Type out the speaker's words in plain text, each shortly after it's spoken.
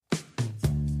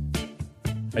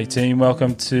Hey team,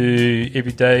 welcome to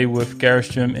Everyday with Garage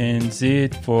Gym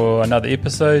NZ for another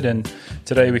episode, and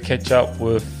today we catch up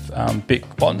with Bex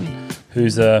Watton,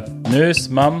 who's a nurse,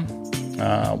 mum,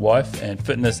 wife and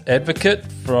fitness advocate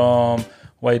from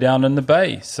way down in the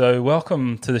Bay. So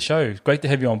welcome to the show. Great to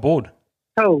have you on board.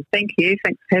 Oh, thank you.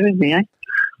 Thanks for having me.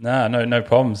 No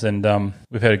problems. And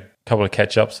we've had a couple of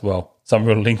catch-ups, well, some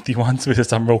real lengthy ones, with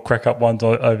some real crack-up ones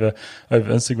over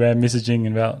Instagram messaging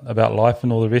about life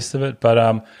and all the rest of it. But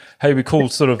hey, it'd be cool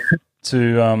sort of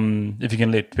to, if you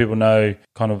can let people know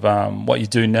kind of what you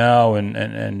do now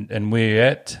and where you're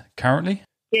at currently.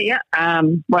 Yeah.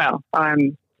 Well,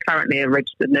 I'm currently a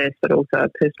registered nurse, but also a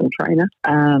personal trainer,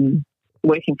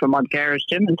 working from my garage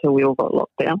gym until we all got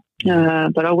locked down.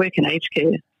 But I work in aged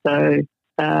care, so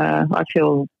I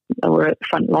feel we're at the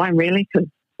front line, really, because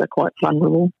they're quite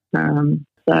vulnerable.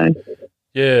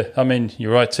 Yeah, I mean,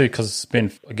 you're right too, because it's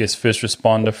been, I guess, first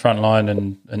responder, frontline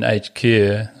and aged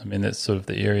care. I mean, that's sort of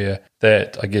the area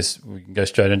that I guess we can go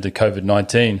straight into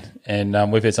COVID-19.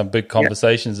 And we've had some big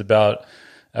conversations about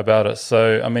it.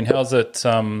 So, I mean, how's it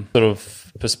sort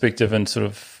of perspective and sort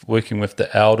of working with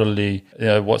the elderly? You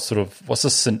know, what's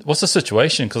the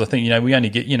situation? Because I think, we only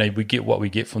get, we get what we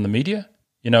get from the media.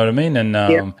 You know what I mean? And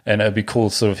and it'd be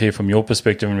cool to sort of hear from your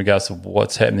perspective in regards to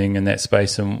what's happening in that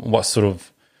space and what sort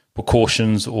of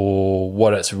precautions or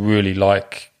what it's really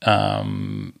like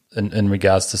in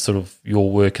regards to sort of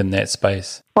your work in that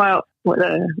space. Well,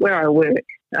 where I work,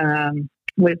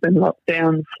 we've been locked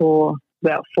down for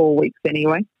about 4 weeks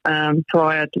anyway.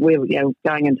 Prior to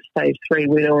going into stage 3,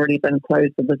 we'd already been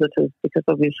closed to visitors because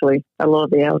obviously a lot of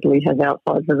the elderly have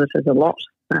outside visitors a lot,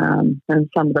 and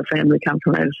some of the family come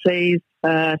from overseas.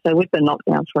 So we've been locked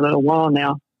down for a little while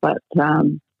now, but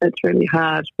it's really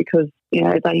hard because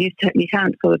they used to. You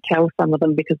can't sort of tell some of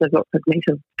them because they've got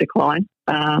cognitive decline.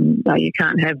 You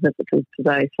can't have visitors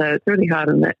today, so it's really hard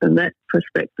in that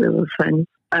perspective of things.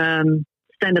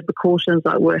 Standard precautions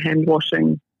like wear hand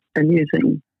washing and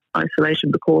using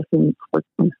isolation precautions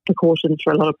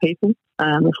for a lot of people.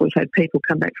 If we've had people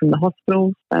come back from the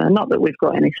hospitals, not that we've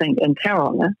got anything in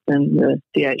Tauranga in the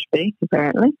DHB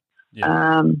apparently,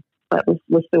 but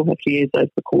we still have to use those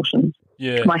precautions.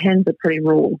 Yeah, my hands are pretty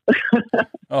raw.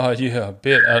 Oh yeah, I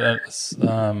bet. It's,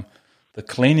 the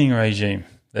cleaning regime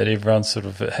that everyone sort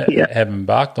of have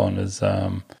embarked on is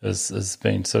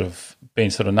been sort of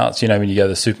nuts. When you go to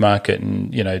the supermarket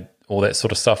and all that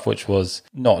sort of stuff, which was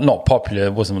not popular.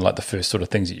 It wasn't like the first sort of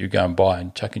things that you go and buy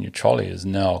and chuck in your trolley is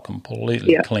now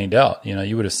completely cleaned out.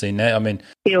 You would have seen that. I mean,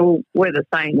 we're the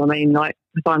same. I mean, like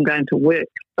if I'm going to work,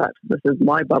 but this is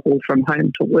my bubble from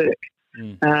home to work.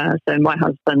 So my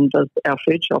husband does our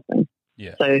food shopping.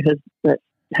 Yeah. So that's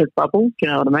his bubble. Do you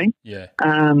know what I mean? Yeah.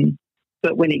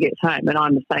 But when he gets home, and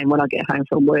I'm the same when I get home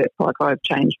from work, like I've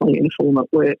changed my uniform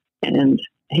at work and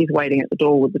he's waiting at the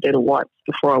door with the Dettol wipes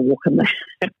before I walk in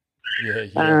there.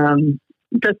 Yeah.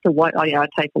 Just to wipe. I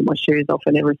take all my shoes off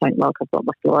and everything. Like I've got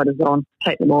my sliders on,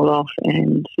 take them all off,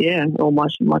 and all my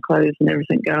clothes and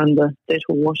everything go in the Dettol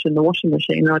wash in the washing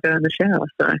machine. And I go in the shower.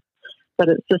 So, but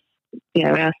it's just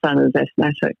our son is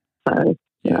asthmatic, so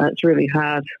it's really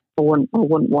hard. I wouldn't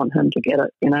want him to get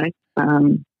it,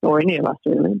 or any of us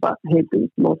really, but he'd be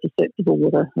more susceptible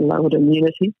with a lowered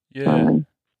immunity. Yeah.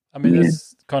 I mean,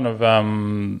 it's kind of,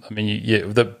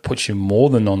 that puts you more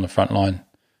than on the front line.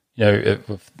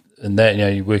 In that,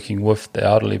 you're working with the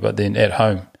elderly, but then at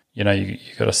home, you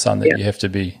got a son that you have to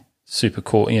be super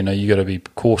you got to be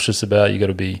cautious about. You got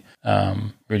to be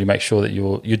really make sure that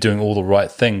you're doing all the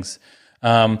right things.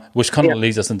 Which kind of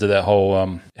leads us into that whole,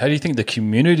 how do you think the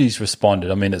community's responded?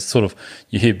 I mean, it's sort of,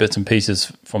 you hear bits and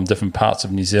pieces from different parts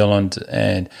of New Zealand,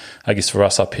 and I guess for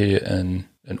us up here in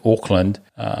Auckland,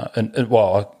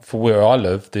 for where I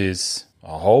live, there's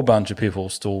a whole bunch of people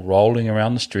still rolling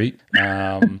around the street.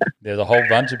 There's a whole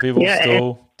bunch of people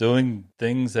still doing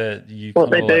things that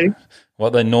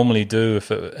what they normally do.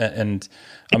 And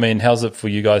I mean, how's it for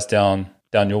you guys down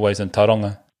your ways in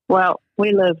Tauranga? Well,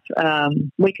 we live,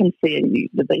 we can see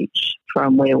the beach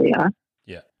from where we are.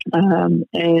 Yeah.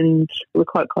 And we're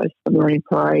quite close to the Marine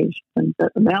Parade and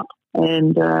at the Mount.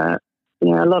 And,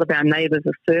 a lot of our neighbours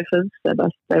are surfers, so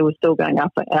they were still going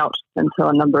out until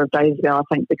a number of days ago, I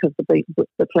think, because the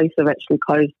police have actually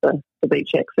closed the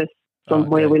beach access from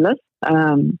where we live.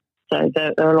 So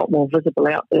they're a lot more visible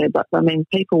out there. But, I mean,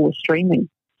 people were streaming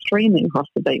across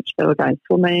the beach. They were going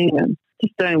swimming and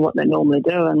just doing what they normally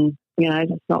do, and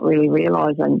just not really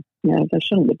realising, they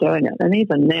shouldn't be doing it. And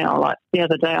even now, like the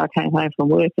other day I came home from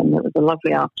work and it was a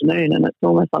lovely afternoon and it's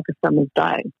almost like a summer's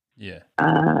day. Yeah.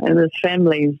 And there's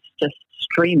families just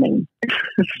streaming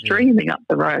up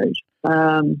the road.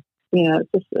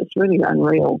 it's really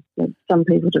unreal. Some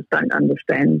people just don't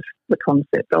understand the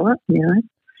concept of it.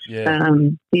 Yeah.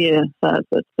 So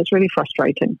it's really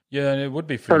frustrating. Yeah, and it would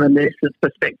be from a nurse's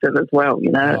perspective as well.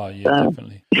 Oh, yeah,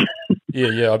 definitely.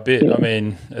 Yeah, I bet. Yeah. I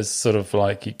mean, it's sort of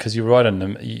like, because you write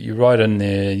in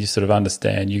there, you sort of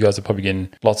understand. You guys are probably getting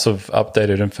lots of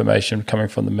updated information coming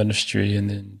from the ministry, and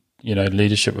then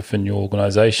leadership within your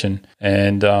organisation,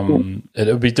 and it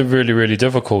would be really, really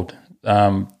difficult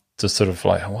to sort of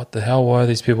like, what the hell? Why are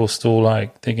these people still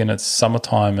like thinking it's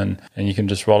summertime and you can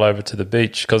just roll over to the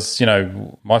beach? Because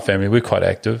my family, we're quite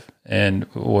active, and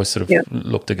we always sort of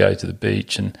look to go to the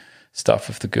beach and stuff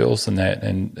with the girls and that,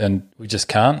 and we just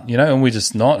can't, and we're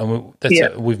just not, and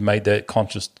we've made that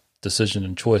conscious decision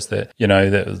and choice that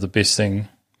that was the best thing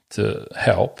to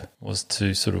help, was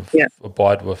to sort of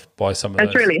abide by some of those.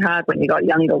 It's really hard when you got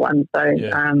younger ones, so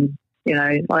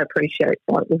I appreciate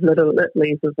like with little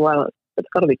littlies as well. It's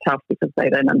got to be tough because they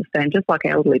don't understand, just like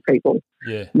elderly people.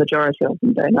 Yeah, majority of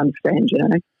them don't understand.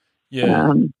 But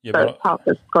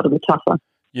it's got to be tougher.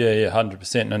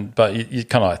 100%. And but you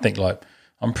kind of think like,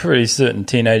 I'm pretty certain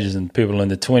teenagers and people in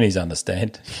their 20s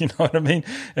understand, you know what I mean?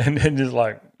 And then just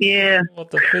like,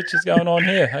 what the bitch is going on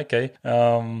here? Okay.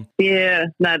 No,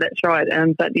 that's right.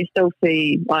 But you still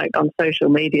see, like on social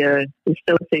media, you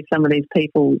still see some of these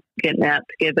people getting out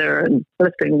together and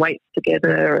lifting weights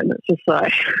together, and it's just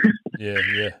like,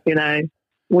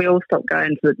 we all stopped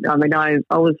going to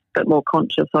I was a bit more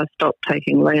conscious. I stopped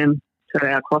taking Liam to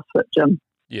our CrossFit gym.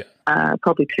 Yeah.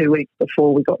 Probably 2 weeks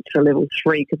before we got to level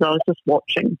 3, because I was just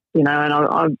watching, and I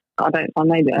sound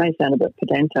a bit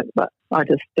pedantic, but I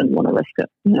just didn't want to risk it,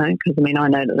 because I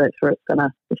know that that's where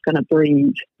it's gonna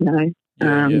breed,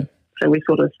 So we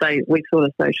sort of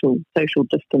social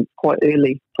distance quite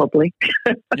early, probably.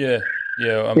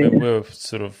 I mean, we're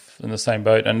sort of in the same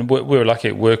boat, and we were lucky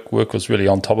at work. Work was really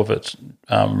on top of it,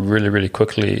 really, really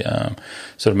quickly,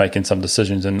 sort of making some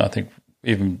decisions, and I think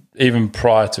even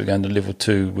prior to going to level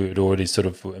 2, we had already sort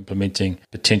of were implementing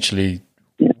potentially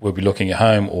we'll be looking at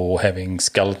home or having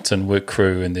skeleton work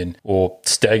crew, and then or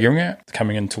staggering it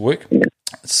coming into work.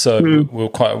 So we're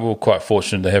quite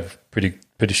fortunate to have pretty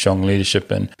strong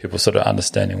leadership and people sort of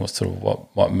understanding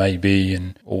what may be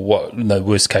or what the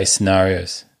worst case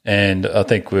scenarios. And I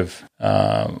think a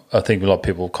lot of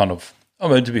people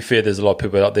to be fair, there's a lot of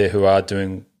people out there who are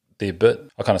doing their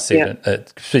bit. I kind of see it,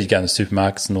 especially going to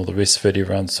supermarkets and all the rest of it,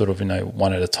 everyone's sort of,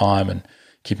 one at a time and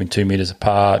keeping 2 meters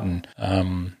apart, and,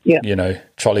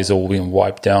 trolleys all being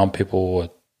wiped down, people are,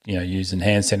 using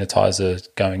hand sanitizer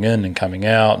going in and coming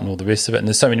out and all the rest of it. And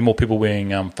there's so many more people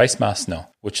wearing face masks now,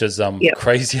 which is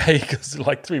crazy, because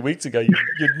like 3 weeks ago,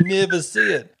 you'd never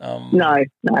see it. No.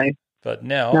 But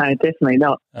now... No, definitely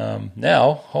not.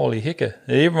 Now, holy hecker,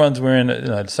 everyone's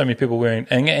wearing, so many people wearing,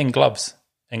 and gloves.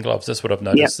 And gloves, that's what I've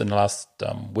noticed in the last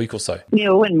week or so. Yeah,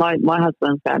 when my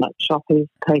husband's going at the shop, he's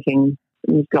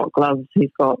got gloves,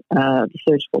 he's got the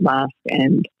surgical mask,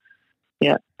 and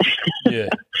yeah.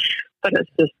 But that's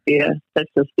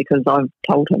just because I've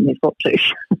told him he's got to.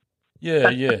 Yeah,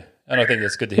 and I think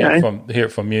it's good to hear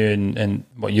it from you and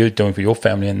what you're doing for your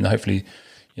family, and hopefully,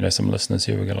 some listeners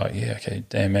here will go like, yeah, okay,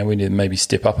 damn man, we need to maybe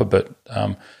step up a bit.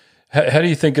 How do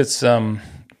you think it's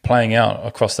playing out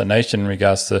across the nation in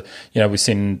regards to, we've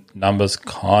seen numbers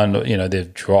kind of,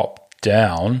 they've dropped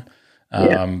down, but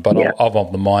I'm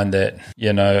of the mind that,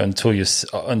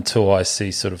 until I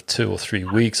see sort of 2 or 3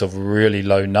 weeks of really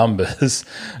low numbers,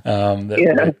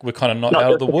 we're kind of not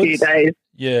out of the woods. Few days.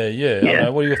 Yeah.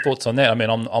 What are your thoughts on that? I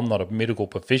mean, I'm not a medical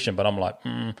profession, but I'm like,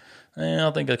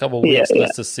 I think a couple of weeks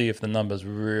let's just see if the numbers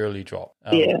really drop.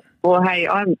 Well, hey,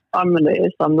 I'm a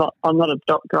nurse. I'm not a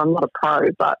doctor. I'm not a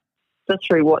pro, but just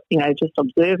through what just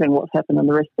observing what's happened in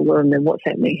the rest of the world and then what's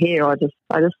happening here, I just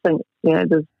think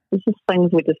there's just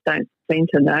things we just don't seem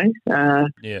to know. I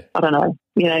don't know.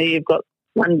 You've got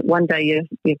one day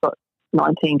you've got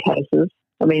 19 cases.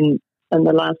 I mean, in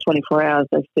the last 24 hours,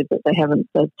 they've said that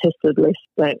they've tested less,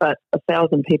 but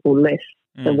 1,000 people less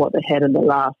than what they had in the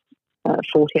last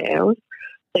 40 hours.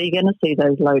 So you're going to see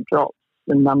those low drops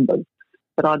in numbers.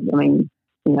 But I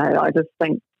just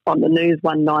think on the news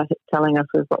one night it's telling us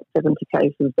we've got 70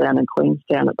 cases down in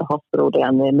Queenstown at the hospital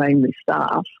down there, mainly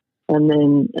staff. And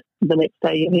then the next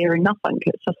day you're hearing nothing.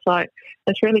 It's just like,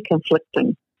 it's really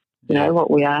conflicting, what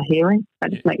we are hearing.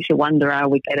 It just makes you wonder, are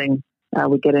we getting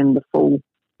the full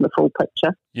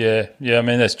picture? Yeah. I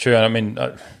mean, that's true. I mean,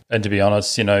 and to be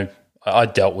honest, I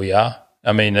doubt we are.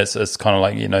 I mean, it's kind of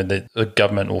like, the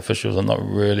government officials are not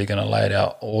really going to lay it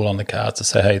out all on the cards to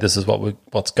say, hey, this is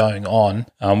what's going on.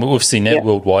 We've seen that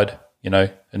worldwide,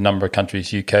 a number of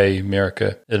countries, UK,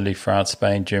 America, Italy, France,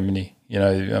 Spain, Germany,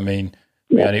 I mean,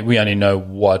 we only know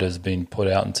what has been put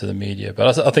out into the media.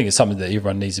 But I think it's something that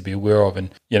everyone needs to be aware of. And,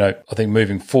 I think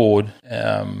moving forward,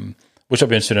 which I'd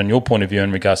be interested in your point of view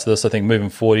in regards to this, I think moving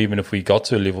forward, even if we got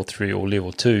to a level 3 or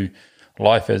level 2,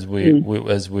 life as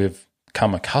we've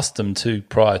come accustomed to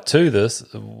prior to this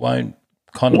won't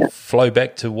kind of flow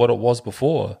back to what it was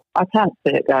before. I can't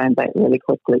see it going back really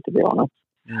quickly, to be honest.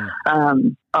 We're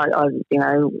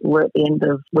at the end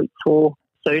of week 4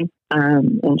 soon,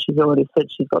 and she's already said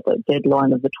she's got that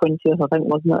deadline of the 20th, I think,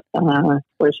 wasn't it,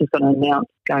 where she's going to announce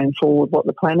going forward what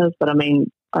the plan is. But I mean,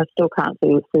 I still can't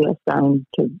see us going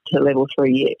to level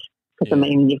 3 yet, because I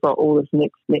mean, you've got all this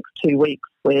next 2 weeks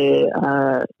where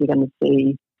you're going to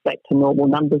see back to normal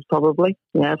numbers probably.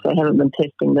 If they haven't been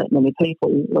testing that many people,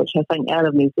 which I think out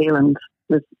of New Zealand,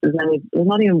 there's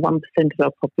not even 1% of our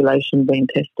population being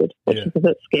tested, which is a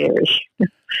bit scary.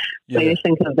 So you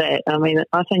think of that. I mean,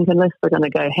 I think unless they're going to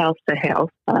go house to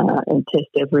house and test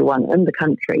everyone in the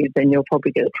country, then you'll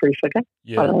probably get a true figure.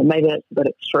 I don't know, maybe that's a bit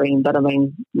extreme, but I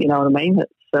mean, you know what I mean?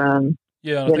 It's the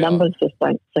numbers just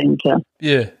don't seem to.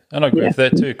 Yeah, and I agree with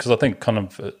that too, because I think kind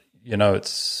of,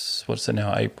 it's, what's it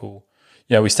now, April?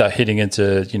 We start heading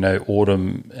into,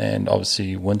 autumn and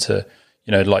obviously winter,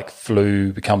 like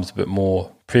flu becomes a bit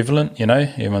more prevalent,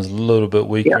 everyone's a little bit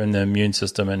weaker in the immune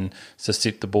system and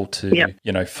susceptible to,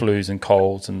 flus and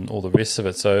colds and all the rest of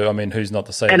it. So, I mean, who's not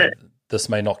to say that this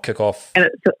may not kick off? And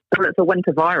it's a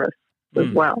winter virus as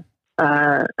well.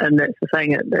 And that's the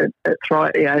thing, it's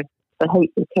right, the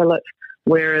heat will kill it,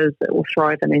 whereas it will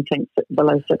thrive in anything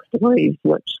below 6 degrees,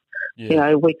 which,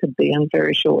 we could be in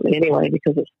very shortly anyway,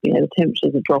 because it's, the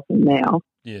temperatures are dropping now.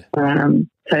 So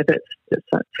it's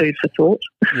food for thought.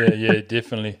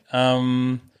 Definitely.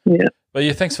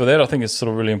 But thanks for that. I think it's sort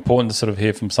of really important to sort of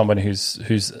hear from somebody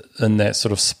who's in that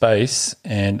sort of space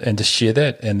and to share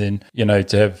that, and then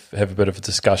to have a bit of a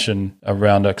discussion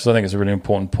around it, because I think it's a really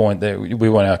important point that we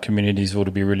want our communities all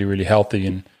to be really, really healthy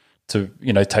and to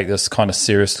take this kind of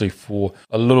seriously for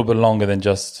a little bit longer than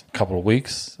just a couple of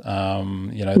weeks.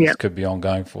 This could be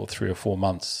ongoing for 3 or 4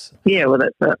 months. Yeah, well,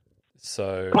 that's it.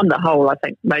 So on the whole, I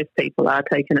think most people are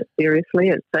taking it seriously.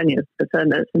 It's only a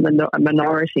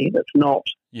minority that's not.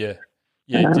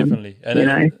 Definitely.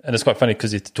 And it's quite funny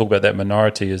because you talk about that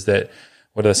minority, is that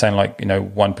what are they saying, like,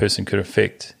 one person could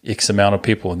affect X amount of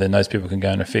people, and then those people can go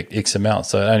and affect X amount.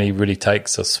 So it only really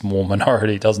takes a small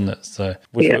minority, doesn't it? So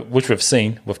which we've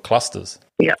seen with clusters.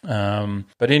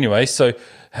 But anyway, so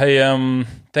hey,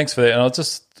 thanks for that. And I was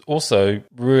just also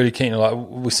really keen, like,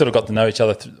 we sort of got to know each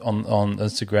other on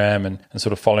Instagram and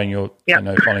sort of following your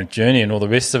following journey and all the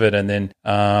rest of it, and then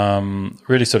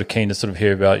really sort of keen to sort of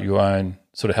hear about your own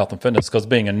sort of health and fitness, because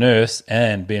being a nurse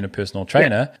and being a personal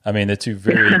trainer, I mean, they're two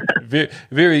very, very,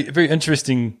 very, very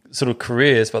interesting sort of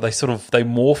careers, but they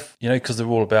morph, because they're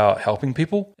all about helping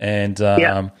people. And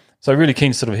so I'm really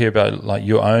keen to sort of hear about like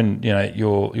your own,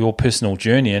 your personal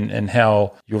journey and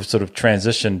how you've sort of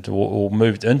transitioned or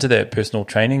moved into that personal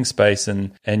training space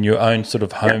and your own sort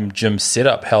of home gym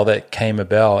setup, how that came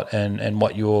about and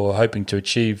what you're hoping to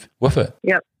achieve with it.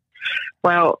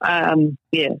 Well, so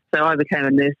I became a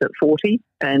nurse at 40,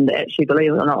 and actually,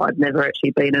 believe it or not, I'd never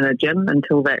actually been in a gym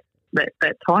until that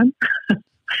time.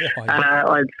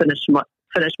 I'd finished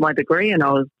my degree, and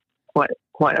I was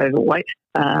quite overweight,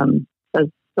 as a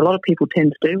lot of people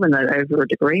tend to do when they're over a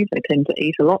degree. They tend to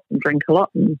eat a lot and drink a lot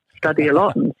and study a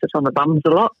lot and sit on the bums a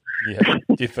lot. Yeah,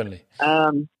 definitely. I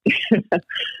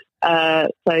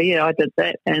did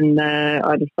that, and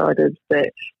I decided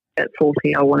that at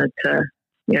 40 I wanted to.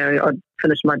 I'd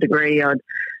finished my degree. I'd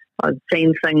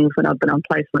seen things when I'd been on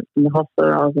placements in the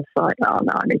hospital. I was just like, oh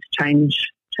no, I need to change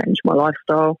my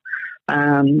lifestyle,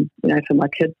 for my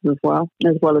kids as well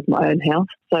as my own health.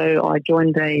 So I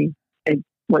joined a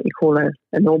what you call a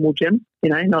normal gym,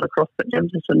 not a CrossFit gym,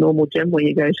 just a normal gym where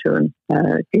you go to and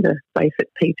get a basic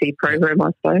PT program,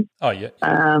 I suppose. Oh yeah.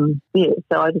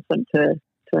 So I just went to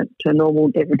a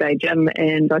normal everyday gym,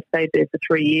 and I stayed there for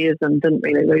 3 years and didn't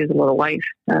really lose a lot of weight.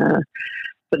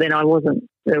 But then it was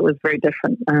very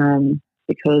different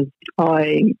because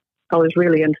I was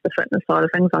really into the fitness side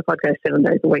of things. Like I'd go 7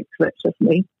 days a week, so that's just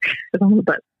me, because I'm a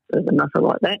bit of a nutter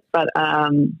like that. But I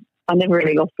never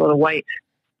really lost a lot of weight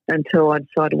until I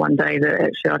decided one day that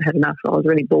actually I'd had enough. I was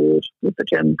really bored with the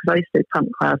gym because I used to do pump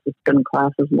classes, spin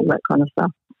classes and all that kind of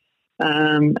stuff.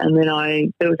 And then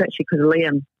it was actually because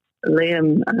Liam,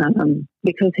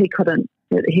 because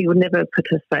he would never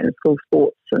participate in school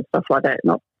sports and stuff like that.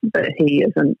 Not that he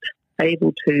isn't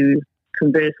able to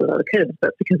converse with other kids,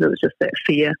 but because it was just that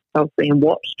fear of being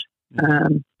watched,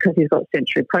 because he's got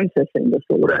sensory processing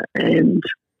disorder, and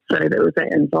So there was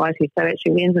that anxiety. So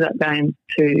actually we ended up going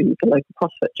to the local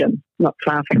CrossFit gym, not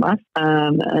far from us.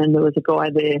 And there was a guy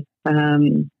there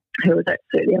who was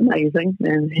absolutely amazing,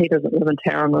 and he doesn't live in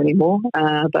Tauranga anymore,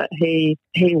 but he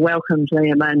welcomed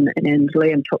Liam in, and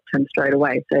Liam took him straight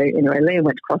away. So anyway, Liam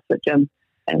went to CrossFit gym,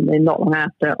 and then not long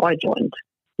after I joined.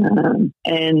 And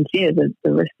yeah, the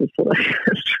rest is sort of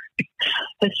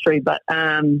history. But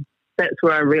that's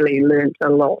where I really learned a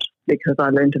lot, because I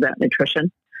learned about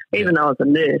nutrition. Even though I was a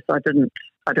nurse, I didn't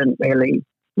really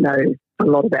know a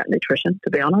lot about nutrition, to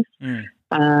be honest. So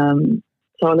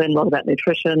I learned a lot about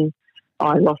nutrition.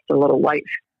 I lost a lot of weight.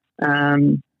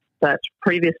 But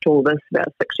previous to all this,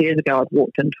 about 6 years ago, I'd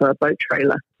walked into a boat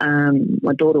trailer.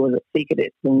 My daughter was at Sea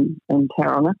Cadets in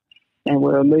Tauranga, and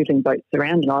we were moving boats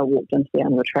around, and I walked into the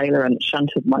end of the trailer, and it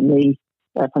shunted my knee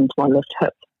up into my left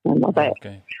hip and my back.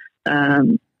 Okay.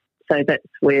 So that's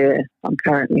where I'm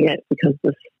currently at, because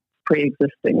this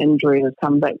pre-existing injury has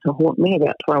come back to haunt me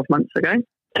about 12 months ago.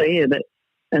 So so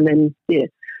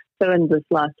in this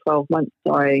last 12 months,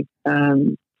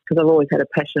 because I've always had a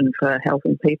passion for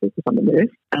helping people, because I'm a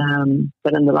nurse,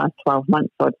 but in the last 12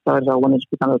 months I decided I wanted to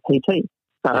become a PT.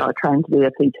 So I trained to be a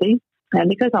PT, and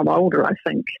because I'm older, I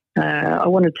think I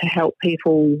wanted to help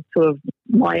people sort of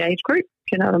my age group.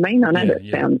 Do you know what I mean? I know that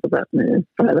sounds a bit new,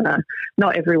 but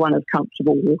not everyone is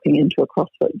comfortable walking into a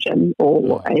CrossFit gym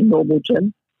or a normal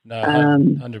gym. No,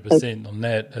 100% on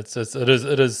that. It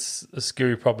is a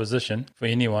scary proposition for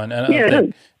anyone, and I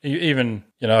think even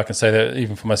I can say that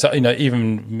even for myself.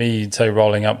 Even me, say,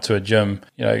 rolling up to a gym,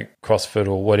 CrossFit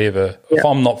or whatever. If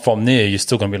I'm not from there, you're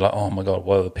still going to be like, oh my god,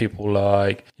 what are the people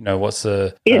like? What's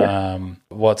the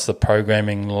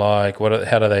programming like?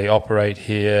 How do they operate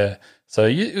here? So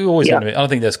you always going to be. I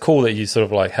think that's cool that you sort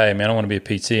of like, hey man, I want to be a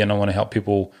PT and I want to help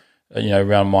people,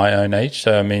 around my own age.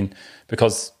 So I mean,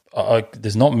 because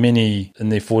there's not many in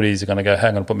their 40s who are going to go, hey,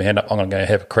 I'm going to put my hand up, I'm going to go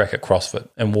have a crack at CrossFit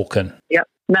and walk in. Yep.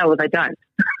 No, well, they don't.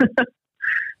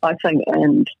 I think,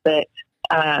 and that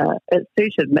it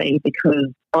suited me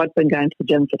because I'd been going to the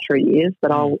gym for 3 years,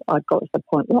 but I got to the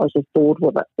point where I was just bored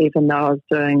with it, even though I was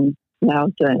doing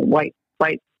weights,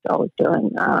 I was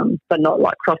doing, but not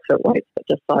like CrossFit weights, but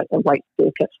just like a weight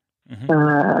circuit.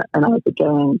 And I was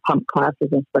doing pump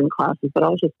classes and spin classes, but I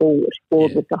was just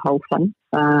bored with the whole thing,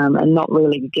 and not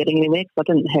really getting anywhere because I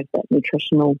didn't have that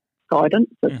nutritional guidance,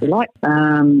 if you like. So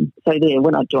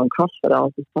when I joined CrossFit, I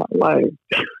was just like, whoa.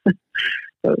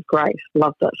 So it was great,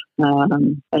 loved it,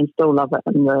 and still love it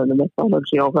and the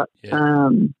methodology of it.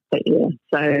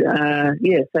 So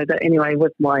that anyway,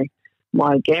 with my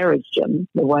garage gym,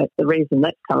 the reason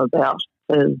that's come about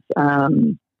is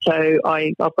so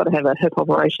I've got to have a hip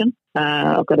operation.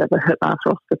 I've got to have a hip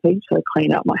arthroscopy to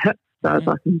clean up my hip so as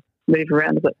I can move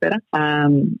around a bit better.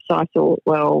 So I thought,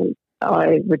 well,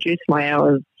 I reduced my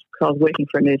hours because I was working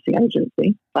for a nursing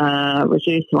agency,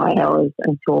 reduced my hours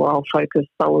and thought I'll focus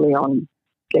solely on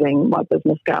getting my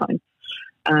business going.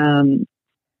 And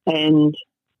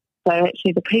so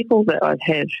actually the people that I've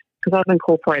had, because I've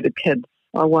incorporated kids,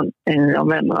 I'm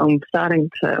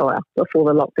starting to,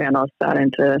 before the lockdown, I was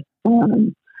starting to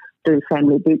do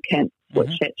family boot camp,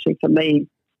 which actually for me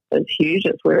is huge.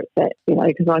 It's where it's at,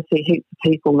 because I see heaps of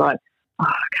people like,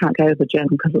 I can't go to the gym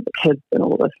because of the kids and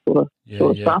all this sort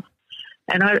of stuff.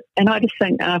 And I just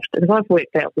think because I've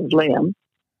worked out with Liam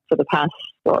for the past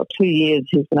 2 years,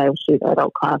 he's been able to do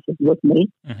adult classes with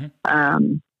me.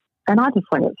 And I just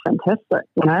think it's fantastic,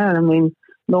 I mean,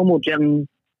 normal gyms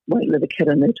won't let a kid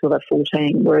in there till they're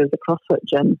 14, whereas the CrossFit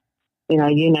gym, you know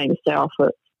yourself,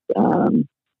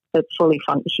 it's fully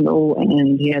functional,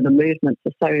 and the movements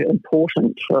are so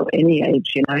important for any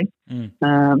age, So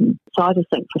I just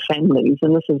think for families,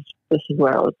 and this is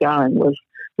where I was going with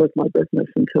my business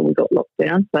until we got locked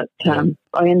down. But I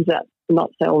ended up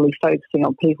not solely focusing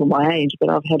on people my age, but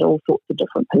I've had all sorts of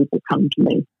different people come to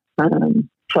me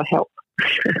for help,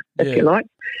 if you like.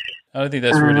 I think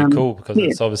that's really cool because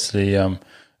it's obviously a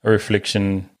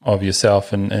reflection of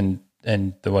yourself and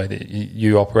the way that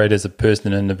you operate as a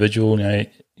person and individual,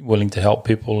 willing to help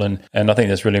people. And I think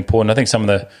that's really important. I think some of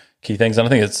the key things,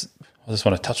 and I just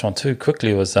want to touch on too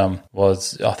quickly was I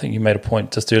think you made a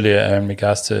point just earlier in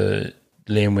regards to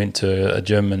Liam went to a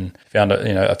gym and found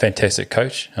a fantastic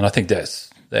coach. And I think that's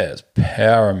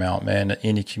paramount, man, in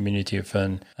any community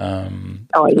within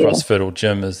CrossFit or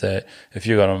gym, is that if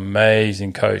you've got an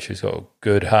amazing coach who's got a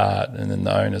good heart, and then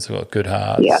the owners have got good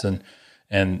hearts, and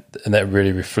that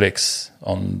really reflects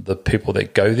on the people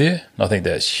that go there. And I think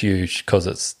that's huge because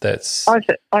that's. I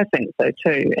think so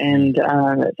too, and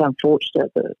it's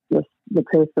unfortunate that the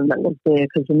person that was there,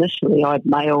 because initially I'd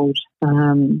mailed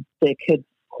their kids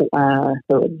was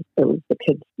the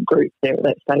kids group there at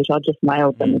that stage. I just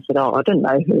mailed them and said, I didn't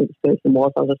know who this person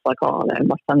was. I was just like, no,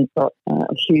 my son's got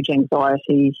huge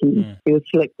anxiety. He was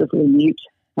selectively mute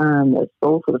at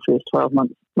school for the first 12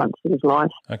 months of his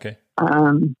life. Okay.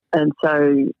 And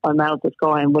so I mailed this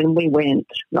guy, and when we went,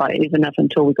 like, even up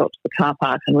until we got to the car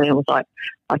park, and Liam was like,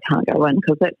 I can't go in,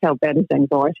 because that's how bad his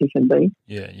anxiety can be.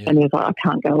 Yeah. And he was like, I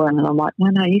can't go in. And I'm like,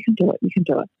 no, you can do it. And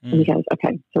he goes,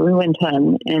 okay. So we went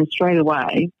in, and straight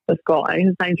away, this guy,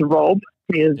 his name's Rob,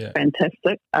 he is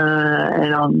fantastic.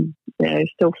 And I'm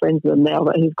still friends with him now,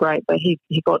 but he's great. But he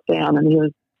got down,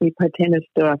 and he pretended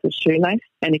to do up his shoelace,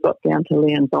 and he got down to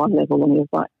Liam's eye level, and he was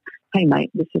like, hey,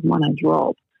 mate, my name's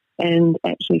Rob. And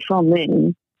actually from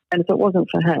then, and if it wasn't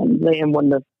for him, Liam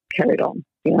wouldn't have carried on,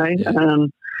 It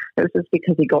was just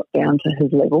because he got down to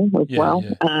his level as well.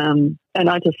 Yeah. And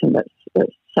I just think that's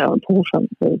so important.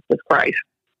 It's great.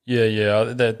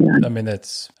 Yeah. I mean,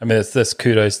 that's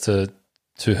kudos to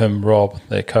him, Rob,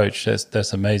 their coach.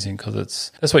 That's amazing,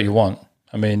 because that's what you want.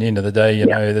 I mean, at the end of the day, you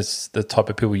know, that's the type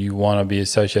of people you want to be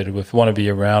associated with, want to be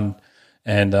around.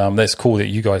 And that's cool that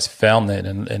you guys found that,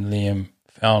 and Liam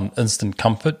found instant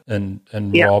comfort in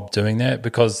Rob doing that,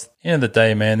 because at the end of the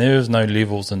day, man, there is no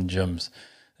levels in gyms.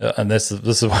 And this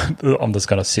is I'm just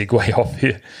going to segue off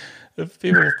here. If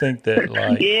people think that,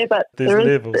 like, but there's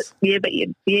levels. But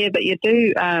you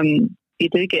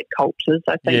do get cultures,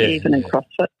 I think, even in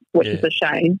CrossFit, which is a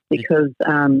shame, because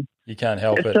you can't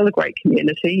help it. It's still a great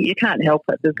community. You can't help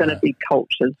it. There's going to be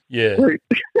cultures. Yeah, group.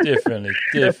 definitely.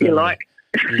 If you like.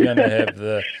 You're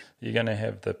gonna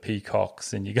have the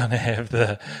peacocks, and you're gonna have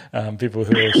the people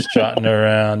who are strutting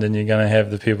around, and you're gonna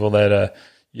have the people that are,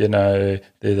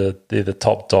 they're the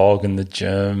top dog in the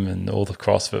gym and all the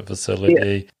CrossFit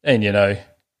facility. And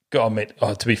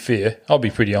to be fair, I'll be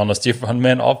pretty honest, everyone,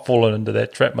 man, I've fallen into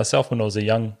that trap myself when I was a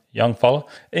young fella.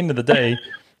 End of the day,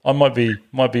 I might be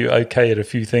okay at a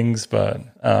few things, but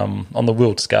on the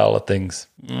world scale of things,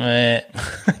 end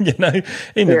of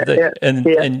the day,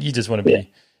 and you just want to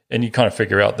be, and you kind of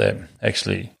figure out that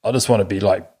actually I just want to be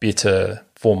like better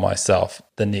for myself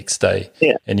the next day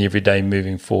and every day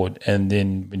moving forward. And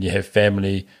then when you have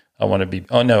family, I want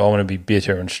to be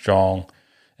better and strong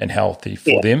and healthy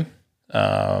for them.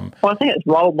 Well, I think it's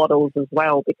role models as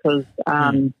well, because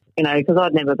because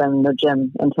I'd never been in the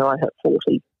gym until I hit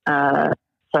 40.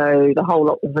 So the whole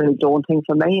lot was really daunting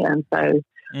for me. And so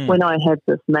when I had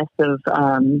this massive,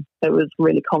 it was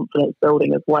really confidence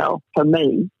building as well for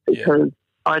me, because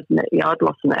I'd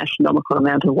lost an astronomical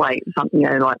amount of weight, something,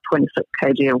 like 26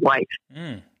 kg of weight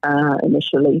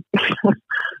initially.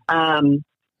 And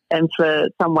for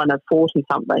someone of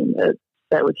 40-something,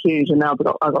 that was huge. And now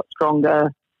I got stronger.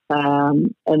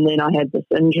 And then I had this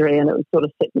injury, and it was sort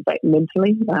of set me back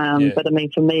mentally. But I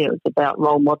mean, for me, it was about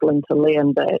role modelling to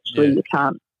Liam that actually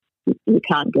you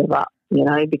can't give up,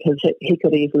 because he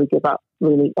could easily give up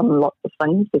really on lots of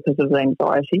things because of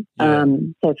anxiety.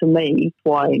 So for me,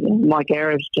 why my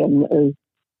garage gym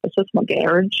it's just my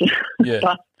garage,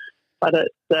 but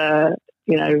it's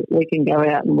we can go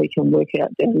out and we can work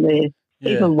out down there,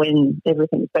 even when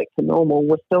everything's back to normal.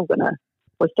 We're still gonna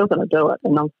do it,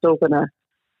 and I'm still gonna.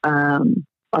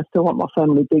 I still want my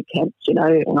family boot camps, and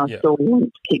I still want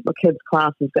to keep my kids'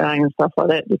 classes going and stuff like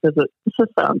that, because it's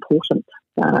just so important.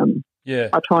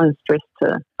 I try and stress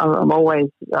I'm always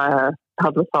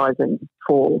publicising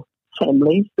for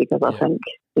families, because I think,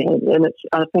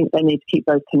 I think they need to keep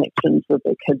those connections with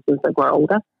their kids as they grow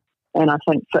older, and I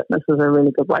think fitness is a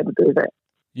really good way to do that.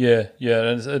 Yeah,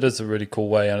 it is a really cool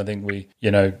way, and I think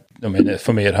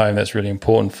for me at home, that's really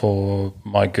important for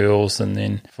my girls, and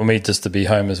then for me just to be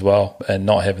home as well, and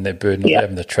not having that burden of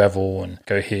having to travel and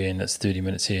go here, and it's 30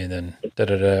 minutes here, and then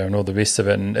and all the rest of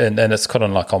it, and it's kind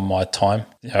of like on my time.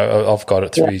 I've got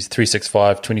it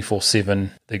 365, 24/7.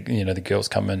 The girls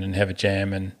come in and have a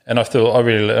jam, and I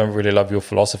really love your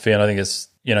philosophy, and I think it's.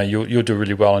 You'll do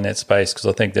really well in that space, because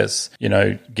I think that's,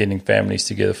 getting families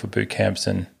together for boot camps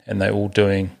and they're all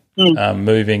doing,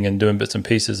 moving and doing bits and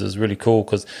pieces is really cool,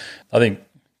 because I think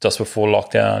just before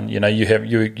lockdown,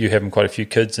 you having quite a few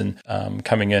kids and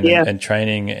coming in and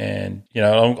training, and, I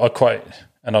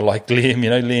like Liam,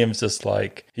 Liam's just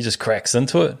like, he just cracks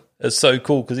into it. It's so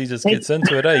cool because he just gets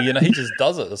into it, he just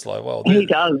does it. It's like, well, he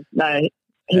does. No,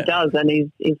 he does. And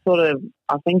he's sort of,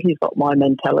 I think he's got my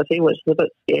mentality, which is a bit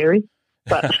scary.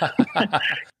 But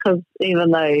because even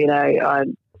though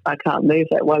I can't move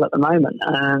that well at the moment,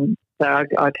 so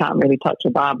I can't really touch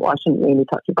a barbell. I shouldn't really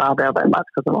touch a barbell that much,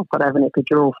 because I've got to have an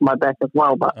epidural for my back as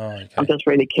well. But I'm just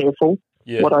really careful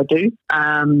what I do.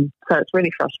 So it's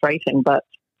really frustrating. But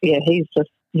he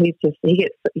can see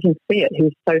it.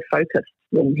 He's so focused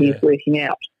when he's working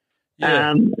out.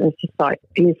 It's just like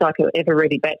he's like an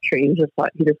ever-ready battery. He's just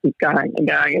like he just keeps going and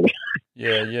going and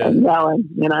and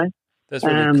going. That's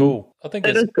really cool. I think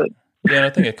it is good. Yeah, and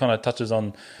I think it kind of touches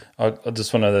on. I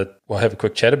just wanted to have a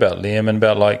quick chat about Liam and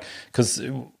about because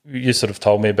you sort of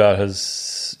told me about his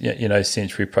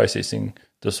sensory processing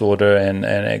disorder and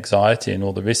anxiety and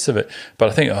all the rest of it. But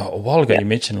I think a while ago you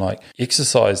mentioned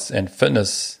exercise and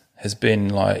fitness has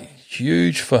been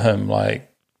huge for him,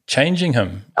 changing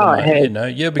him. Oh, it has.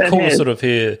 It'd be cool to sort of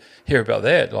hear about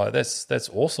that. That's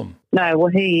awesome. No,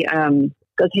 well, he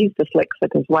because he's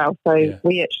dyslexic as well, so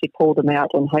we actually pulled him out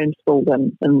and homeschooled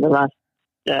him in the last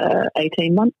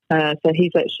 18 months. So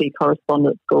he's actually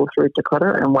corresponded school through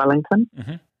Dakota and Wellington,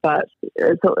 but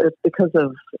it's because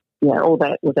of all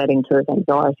that was adding to his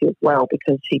anxiety as well,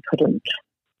 because he couldn't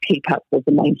keep up with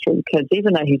the mainstream kids,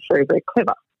 even though he's very, very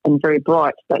clever and very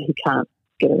bright, but he can't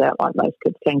get it out like most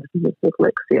kids can because he has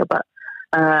dyslexia. But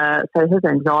so his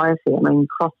anxiety,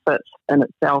 CrossFit in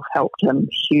itself helped him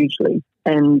hugely.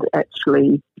 And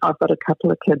actually, I've got a couple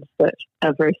of kids that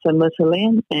are very similar to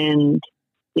Liam, and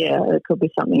it could be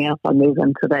something else. I move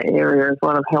into that area as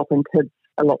well of helping kids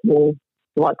a lot more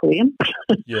like Liam.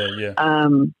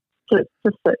 So it's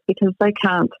just that because they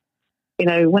can't,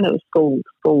 when it was school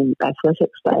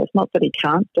athletics day, it's not that he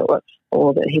can't do it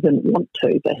or that he didn't want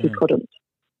to, but he couldn't.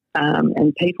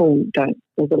 And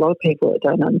there's a lot of people that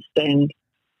don't understand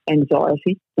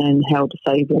anxiety and how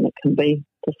disabling it can be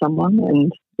to someone,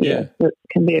 and it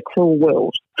can be a cruel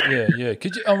world. Could you?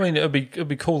 It'd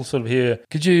be cool to sort of hear.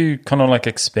 Could you kind of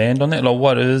expand on that?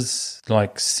 What is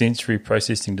sensory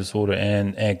processing disorder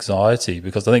and anxiety?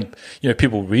 Because I think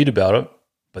people read about it,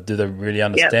 but do they really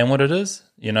understand what it is?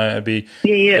 It'd be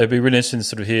really interesting to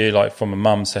sort of hear from a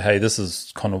mum say, hey, this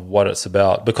is kind of what it's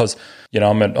about. Because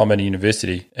I'm at a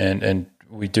university and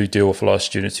we do deal with a lot of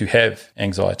students who have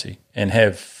anxiety and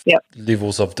have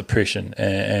levels of depression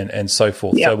and so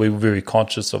forth. So we're very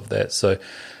conscious of that. So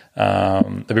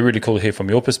it'd be really cool to hear from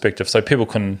your perspective, so people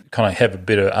can kind of have a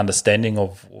better understanding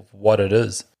of what it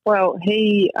is. Well,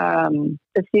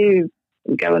 if you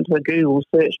go into a Google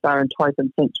search bar and type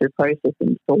in sensory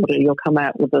processing disorder, you'll come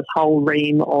out with this whole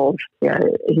ream of,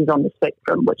 he's on the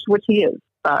spectrum, which he is.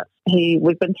 But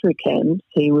we've been through camps.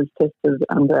 He was tested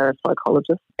under a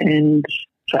psychologist and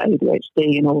for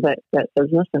ADHD and all that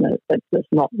business, and it's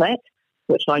not that,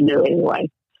 which I knew anyway.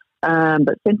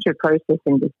 But sensory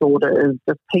processing disorder is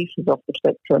just pieces of the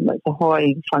spectrum. It's a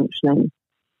high-functioning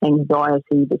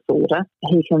anxiety disorder.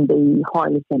 He can be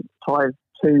highly sensitized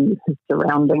to his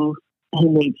surroundings. He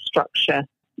needs structure.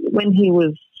 When he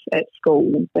was at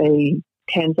school, the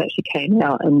cans actually came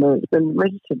out, and the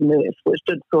registered nurse, which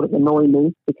did sort of annoy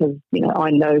me because,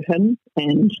 I know him,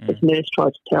 and this nurse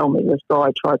tried to tell me, this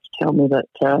guy tried to tell me that,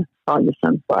 your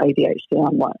son's got ADHD.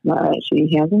 I'm like, no, actually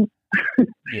he hasn't.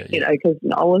 Because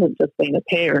I wasn't just being a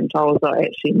parent. I was like,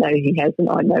 actually, no, he hasn't.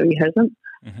 I know he hasn't.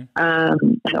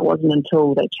 And it wasn't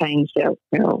until they changed our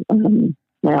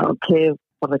care,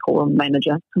 what they call a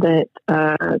manager, that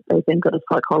they then got a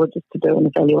psychologist to do an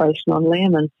evaluation on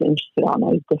Liam, and she said, oh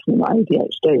no, he's definitely not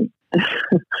ADHD.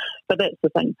 But that's the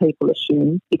thing people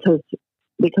assume, because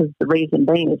the reason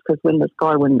being is because when this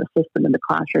guy went in the system in the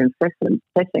classroom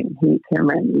setting, he came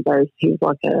around and he goes, he was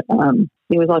like an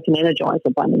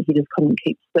Energizer bunny. He just couldn't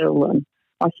keep still. And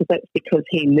I said, that's because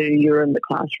he knew you were in the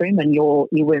classroom and you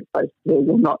weren't supposed to be.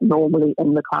 You're not normally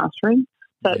in the classroom.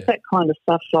 So it's that kind of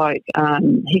stuff,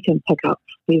 he can pick up.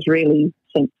 He's really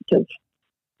sensitive,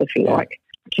 if you like,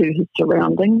 to his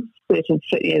surroundings.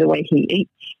 The way he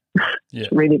eats,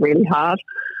 it's really, really hard.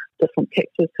 Different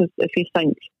textures, because if you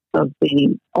think of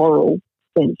the oral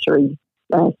sensory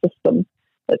system,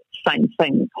 it's the same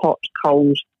thing, hot,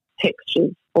 cold,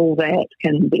 textures, all that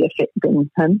can be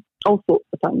affecting him. All sorts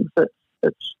of things.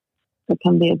 It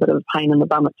can be a bit of a pain in the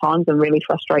bum at times and really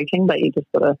frustrating, but you just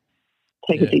got to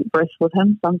take a deep breath with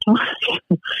him sometimes.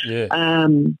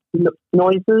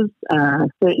 Noises,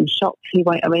 certain shocks he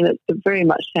won't. It very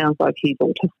much sounds like he's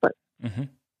autistic,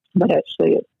 but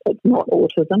actually it's not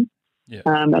autism.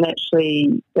 And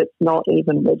actually, it's not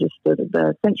even registered.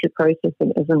 The sensory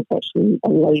processing isn't actually a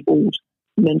labelled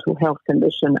mental health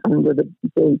condition under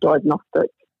the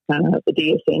diagnostic, the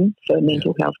DSM for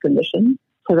mental health conditions.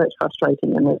 So that's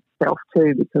frustrating in itself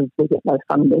too, because we get no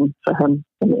funding for him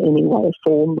in any way or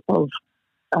form of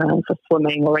for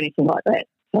swimming or anything like that.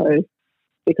 So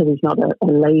because he's not a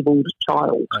labelled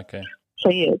child. Okay. So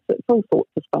it's all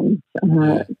sorts of things.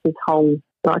 His whole,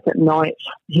 like at night,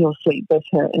 he'll sleep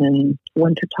better in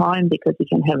winter time because he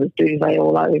can have his duvet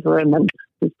all over him and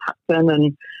he's tucked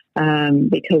in, and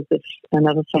because it's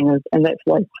another thing is, and that's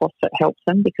why CrossFit helps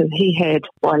him, because he had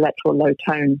bilateral low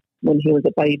tone when he was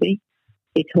a baby.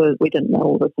 because we didn't know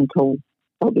all this until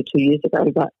probably 2 years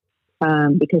ago, but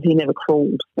because he never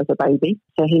crawled as a baby,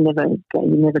 so he never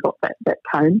got that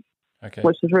cone, Okay.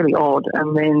 which is really odd.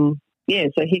 And then,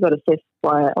 so he got assessed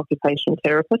by an occupational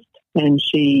therapist, and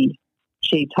she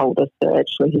told us that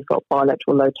actually he's got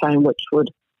bilateral low tone, which would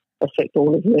affect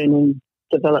all his learning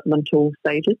developmental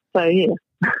stages. So,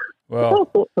 Well, all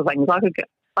sorts of things.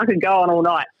 I could go on all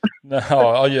night. no,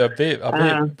 I bet.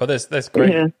 But that's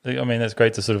great. Yeah. I mean, that's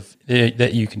great to sort of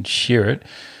that you can share it.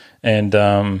 And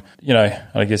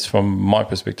I guess from my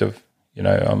perspective,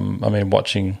 I mean,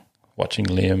 watching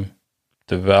Liam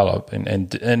develop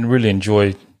and really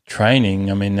enjoy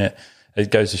training. I mean, it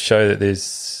goes to show that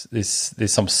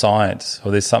there's some science,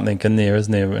 or there's something in there,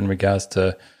 isn't there, in regards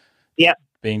to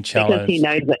being challenged. Because he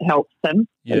knows it helps him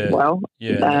as well.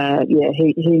 He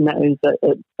knows that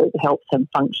it helps him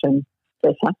function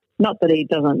better. Not that he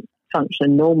doesn't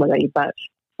function normally, but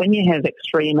when you have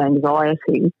extreme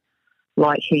anxiety,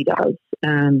 like he does,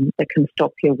 it can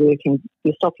stop your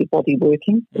body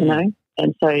working,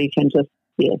 and so you can just,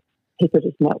 he could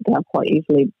just melt down quite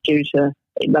easily due to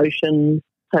emotions.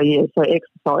 So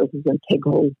exercise is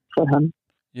integral for him.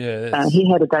 Yeah, he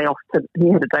had a day off. He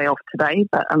had a day off today,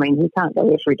 but I mean, he can't go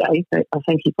every day. So I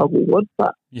think he probably would,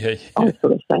 but I was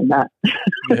sort of saying that.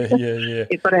 Yeah.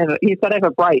 He's got to have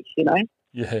a break,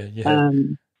 Yeah.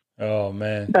 Oh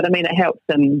man. But I mean, it helps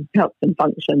him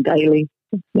function daily,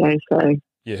 So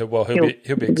yeah, well,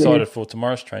 he'll be excited for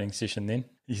tomorrow's training session. Then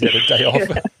he's had a day off.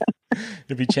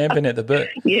 He'll be champing at the bit.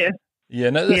 Yeah. Yeah,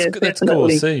 no, that's cool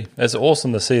to see. It's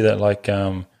awesome to see that, like,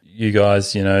 you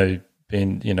guys,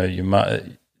 being, your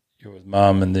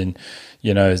mum, and then,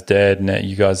 his dad, and that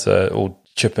you guys are all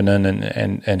chipping in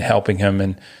and helping him,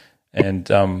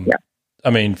 and I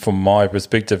mean, from my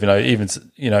perspective, even,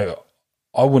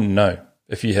 I wouldn't know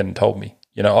if you hadn't told me.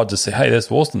 I'd just say, hey, that's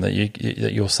awesome that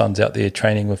that your son's out there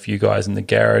training with you guys in the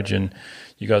garage, and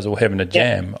you guys all having a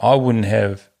jam. I wouldn't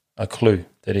have a clue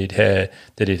that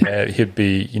he'd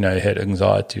be, had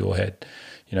anxiety or had,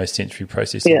 sensory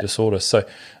processing disorder. So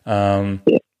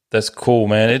that's cool,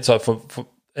 man. It's like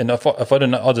and if I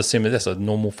don't know, I'll just assume that that's a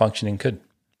normal functioning kid.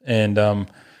 And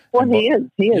he is,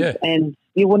 and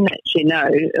you wouldn't actually know.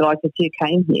 Like if you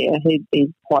came here, he'd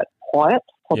be quite quiet,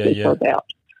 probably for about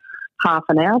half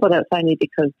an hour, but it's only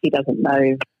because he doesn't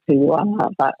know who you are.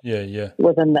 But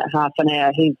within that half an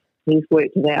hour, he's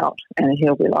worked it out, and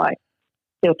he'll be like,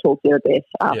 he'll talk to you a bit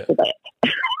after that.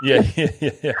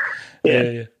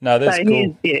 Yeah. No, that's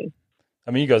cool.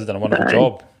 I mean, you guys have done a wonderful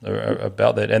job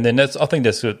about that, and then I think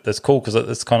that's cool, because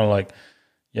it's kind of like,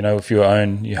 if you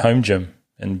own your home gym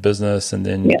and business, and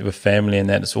then with family and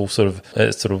that, it's sort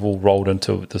of all rolled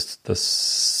into this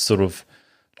sort of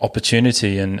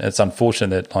opportunity, and it's unfortunate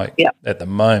that at the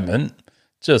moment,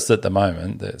 that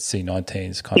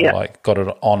C19's kind of like got it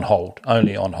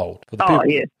only on hold. For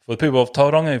the people of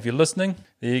Tauranga, if you're listening,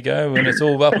 there you go. When it's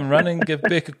all up and running, give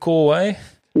Beck a call, eh?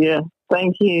 Yeah,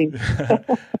 thank you.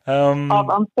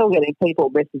 I'm still getting people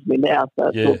message me now, so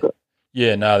it's all good.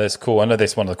 Yeah, no, that's cool. I know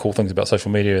that's one of the cool things about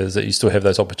social media, is that you still have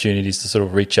those opportunities to sort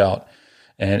of reach out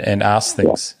and ask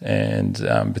things, and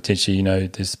potentially,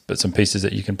 there's bits and pieces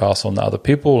that you can pass on to other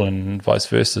people, and vice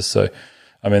versa. So,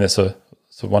 I mean, it's a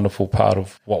wonderful part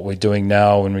of what we're doing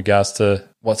now in regards to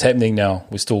what's happening now.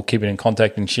 We're still keeping in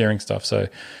contact and sharing stuff, so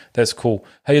that's cool.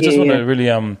 Hey, I just want to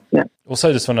really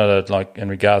also just wanted to, like, in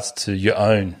regards to your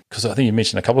own, because I think you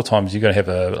mentioned a couple of times you're going to have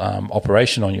a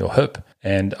operation on your hip,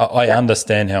 and I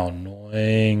understand how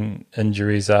annoying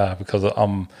injuries are, because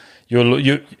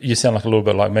you sound like a little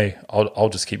bit like me. I'll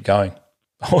just keep going.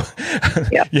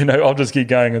 I'll just keep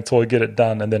going until I get it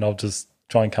done, and then I'll just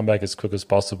try and come back as quick as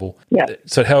possible. Yeah.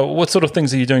 So what sort of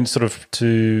things are you doing sort of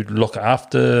to look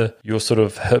after your sort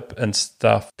of hip and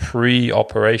stuff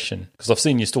pre-operation? Because I've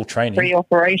seen you still training.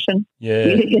 Pre-operation?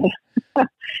 Yeah.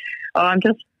 I'm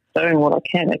just doing what I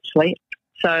can, actually.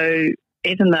 So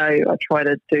even though I try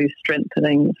to do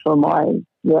strengthening for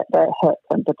that hip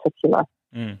in particular,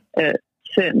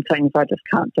 certain things I just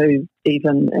can't do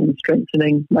even in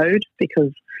strengthening mode,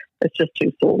 because it's just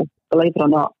too sore. Believe it or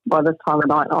not, by this time of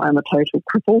night, I am a total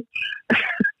cripple.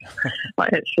 I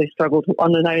actually struggle to,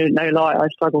 no lie, I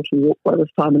struggle to walk by this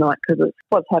time of night, because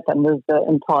what's happened is the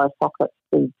entire socket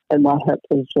in my hip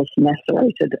is just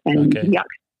macerated and yuck,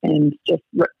 and just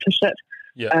ripped to shit.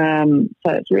 Yeah.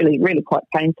 So it's really, really quite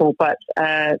painful. But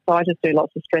so I just do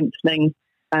lots of strengthening.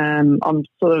 I'm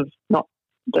sort of not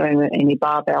doing any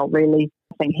barbell, really,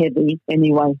 nothing heavy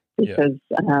anyway, because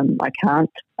I can't.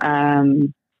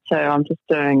 So I'm just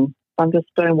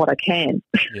doing what I can.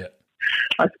 Yeah.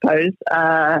 I suppose.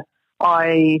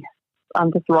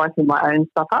 I'm just writing my own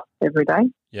stuff up every day.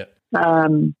 Yeah.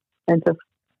 And just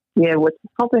Yeah, which is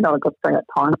probably not a good thing at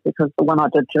times because the one I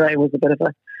did today was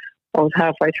I was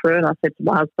halfway through and I said to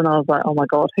my husband, I was like, oh my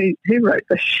God, who wrote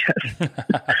this shit?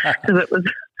 Because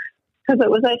it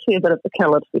was actually a bit of a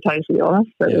killer, to be totally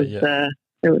honest. It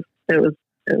was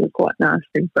quite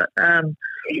nasty. But so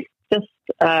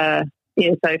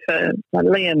for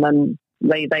Liam and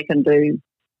Lee, they can do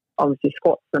obviously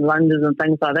squats and lunges and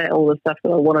things like that, all the stuff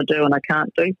that I want to do and I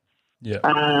can't do. Yeah.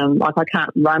 Like I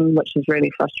can't run, which is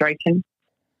really frustrating.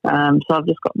 So I've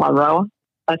just got my rower.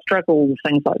 I struggle with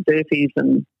things like burpees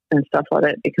and stuff like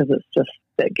that because it's just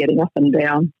that getting up and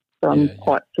down. So I'm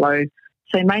quite slow.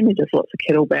 So mainly just lots of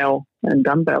kettlebell and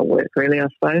dumbbell work, really, I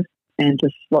suppose, and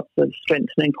just lots of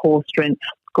strengthening, core strength,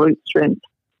 glute strength.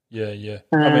 Yeah.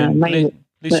 I mean, at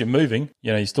least you're moving.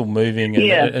 You know, you're still moving,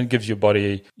 and it gives your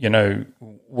body, you know,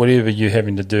 whatever you're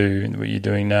having to do and what you're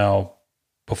doing now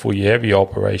before you have your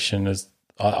operation is,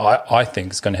 I think,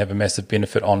 it's going to have a massive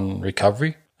benefit on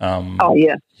recovery.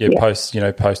 Post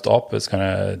op, it's going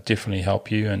to definitely help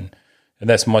you, and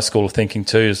that's my school of thinking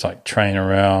too. Is like train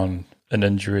around an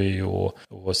injury or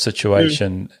a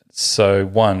situation. So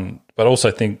but also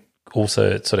think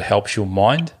it sort of helps your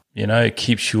mind. You know, it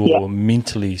keeps you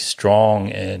mentally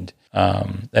strong and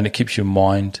it keeps your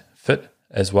mind fit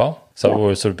as well. So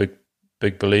we're sort of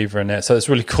big believer in that. So it's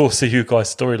really cool to see you guys'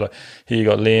 story. Like here you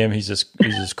got Liam, he's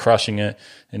just crushing it,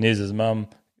 and there's his mum.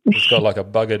 He's got like a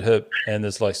buggered hip and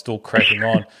it's like still cracking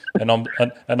on, and I'm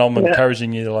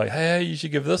encouraging you to like, hey, you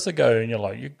should give this a go, and you're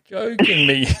like, you're joking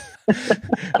me.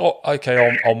 Oh,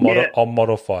 okay, I'll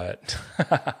modify it.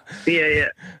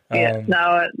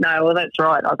 No. Well, that's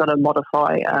right. I've got to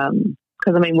modify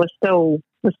because I mean we're still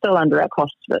under our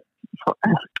CrossFit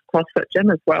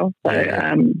gym as well. So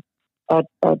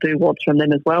I'll do WODs from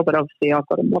them as well, but obviously I've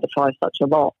got to modify such a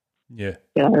lot. Yeah.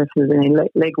 You know, if there's any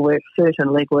leg work,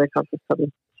 certain leg work, I've just got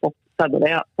to sub it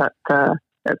out. But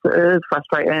it is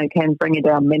frustrating and it can bring you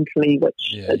down mentally,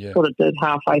 which it sort of did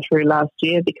halfway through last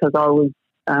year because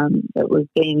it was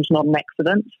deemed not an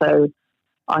accident. So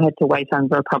I had to wait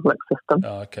under a public system.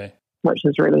 Oh, okay. Which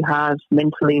is really hard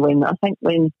mentally when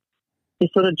you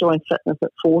sort of join fitness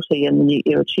at 40 and then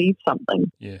you achieve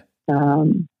something. Yeah.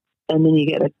 And then you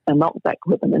get a knockback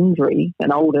with an injury,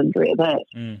 an old injury at that.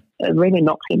 It really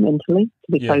knocks you mentally,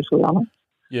 to be totally honest.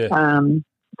 Yeah.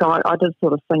 So I did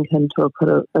sort of sink into a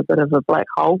bit of a black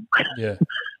hole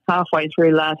halfway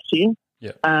through last year.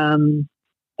 Yeah. And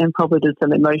probably did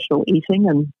some emotional eating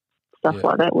and stuff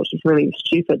like that, which is really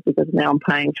stupid because now I'm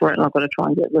paying for it and I've got to try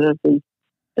and get rid of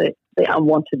the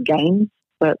unwanted gains.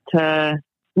 But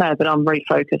but I'm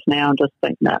refocused now and just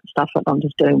think, stuff it, I'm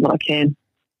just doing what I can.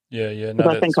 Yeah.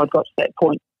 Because I think I'd got to that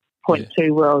point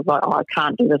two where I was like, I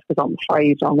can't do this because I'm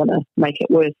afraid I'm going to make it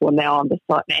worse. Well, now I'm just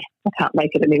like, I can't make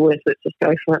it any worse. Let's just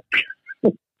go for it.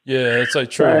 Yeah, it's so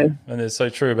true. And it's so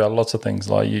true about lots of things.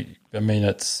 Like, you're not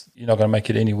going to make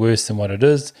it any worse than what it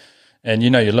is. And you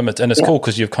know your limits. And it's cool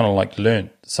because you've kind of like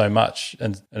learned so much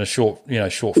in a short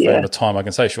frame of time. I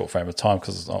can say short frame of time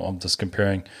because I'm just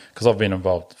comparing, because I've been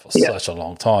involved for such a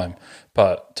long time.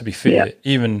 But to be fair,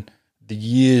 even the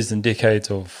years and decades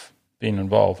of being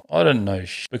involved, I didn't know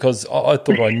because I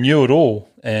thought I knew it all,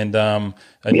 and I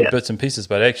knew bits and pieces.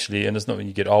 But actually, and it's not when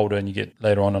you get older and you get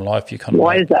later on in life, you kind of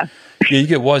wiser. You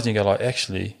get wiser and you go like,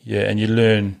 actually, and you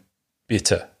learn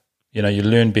better. You know, you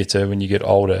learn better when you get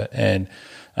older, and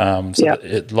a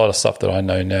lot of stuff that I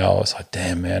know now, it's like,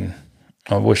 damn, man,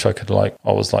 I wish I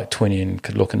was like 20 and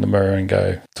could look in the mirror and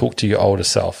go, talk to your older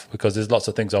self, because there's lots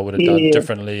of things I would have done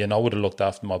differently, and I would have looked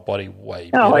after my body way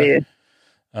better.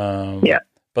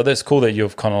 But that's cool that you're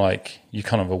kind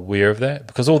of aware of that,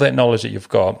 because all that knowledge that you've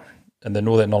got, and then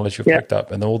all that knowledge you've picked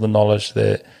up, and all the knowledge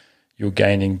that you're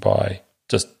gaining by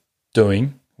just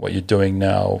doing what you're doing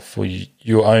now for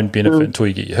your own benefit until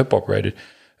you get your hip operated,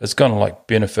 it's going to like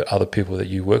benefit other people that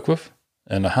you work with.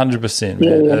 And 100%,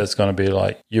 man, it's going to be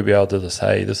like, you'll be able to just,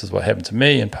 hey, this is what happened to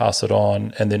me, and pass it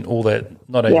on. And then all that,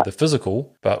 not only the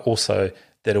physical, but also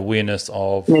that awareness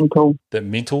of the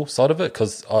mental side of it.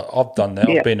 Because I've done that.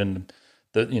 I've been in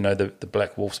the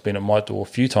Black Wolf's been at my door a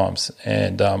few times,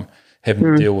 and having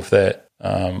to deal with that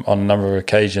on a number of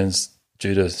occasions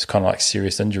due to kind of like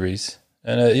serious injuries.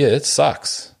 And it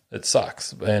sucks. It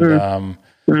sucks. And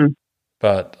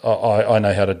but I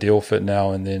know how to deal with it now.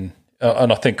 And then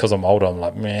and I think because I'm older, I'm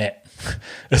like, meh.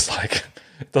 It's like,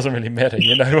 it doesn't really matter.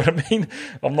 You know what I mean?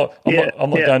 I'm not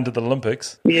going to the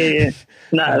Olympics. No,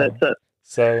 that's it.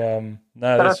 So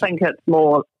no, but I think it's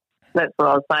more. That's what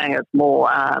I was saying. It's more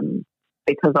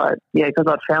because I'd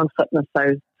found fitness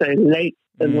so late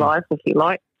in life, if you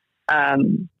like,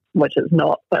 which it's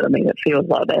not. But I mean, it feels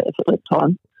like that at the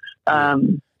time.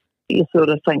 You sort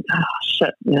of think, oh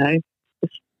shit,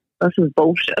 this is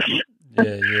bullshit.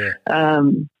 Yeah.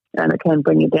 And it can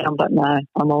bring you down, but no,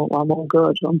 I'm all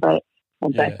good. I'm back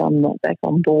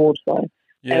on board. So,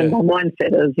 and my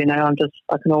mindset is,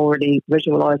 I can already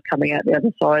visualise coming out the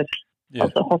other side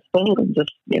of the hospital, and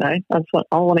just,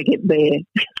 I want to get there,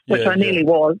 which I nearly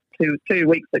was two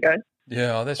weeks ago.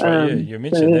 Yeah, that's right. You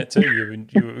mentioned that too.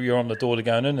 You're on the door to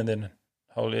going in, and then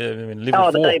level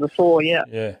 4. The day before, yeah,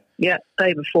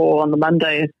 day before on the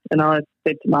Monday, and I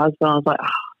said to my husband, I was like, oh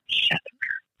shit,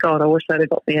 God, I wish they'd have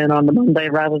got me in on the Monday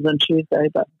rather than Tuesday,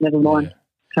 but never mind.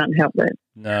 Can't help that.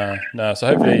 No. So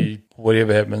hopefully,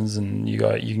 whatever happens, and you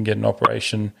can get an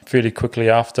operation fairly quickly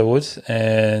afterwards,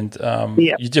 and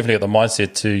you definitely got the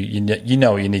mindset to you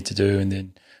know what you need to do, and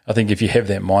then I think if you have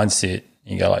that mindset,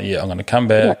 you go like, I'm going to come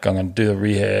back, I'm going to do the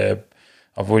rehab.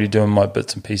 I've already doing my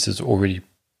bits and pieces already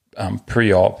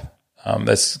pre-op.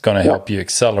 That's going to help you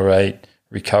accelerate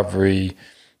recovery.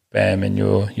 Bam, and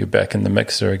you're back in the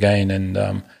mixer again,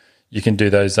 and you can do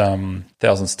those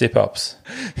 1,000 step-ups.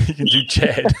 You can do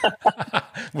Chad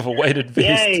with a weighted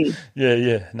vest. Yay.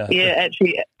 Yeah. No. Yeah,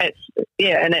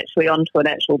 and actually onto an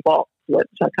actual box, which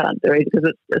I can't do either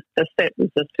because the step is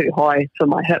just too high for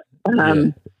my hip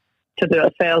to do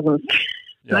 1,000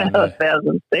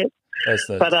 steps.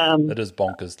 It is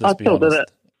bonkers. Let's be honest. Did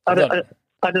it.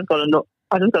 I just got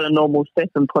a normal step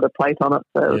and put a plate on it,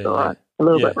 so it was all right. A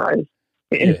little bit raised.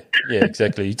 Yeah,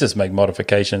 exactly. You just make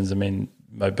modifications. I mean,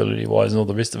 mobility-wise and all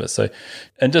the rest of it. So,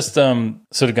 and just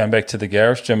sort of going back to the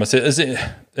garage gym, I said, is it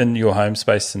in your home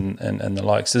space and the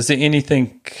likes? Is there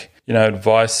anything,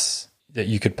 advice that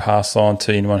you could pass on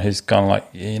to anyone who's gone like,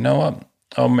 you know what,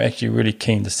 I'm actually really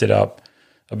keen to set up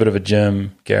a bit of a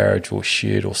gym, garage, or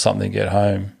shed or something at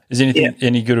home? Is there anything,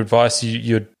 any good advice that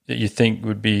you think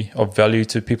would be of value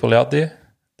to people out there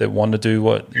that want to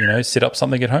do set up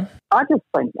something at home? I just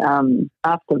think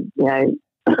after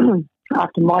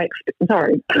my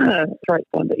experience,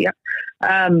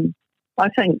 I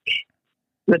think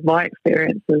with my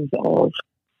experiences of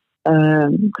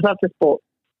because I've just bought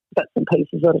bits and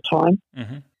pieces at a time.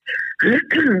 Mm-hmm.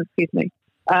 Excuse me.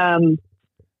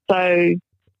 So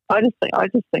I just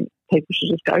think people should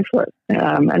just go for it.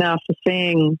 And after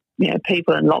seeing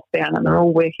people in lockdown and they're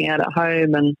all working out at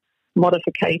home and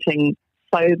modificating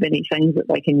so many things that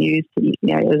they can use to,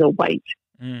 as a weight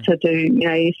to do,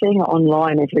 you're seeing it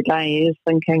online every day. You're just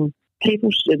thinking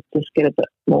people should just get a bit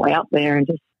more out there and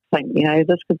just think,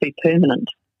 this could be permanent.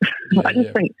 I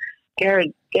just think garage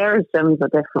gyms are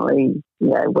definitely,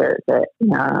 where it's at.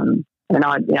 And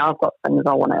I've got things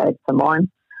I want to add to mine.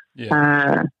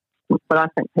 Yeah. But I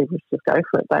think people should just go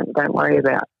for it. Don't worry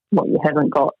about what you haven't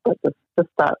got, but just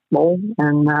start small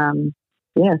and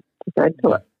just add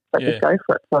to it. But just go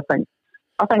for it. So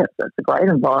I think it's a great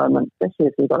environment, especially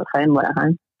if you've got a family at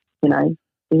home. You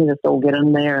can just all get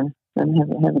in there and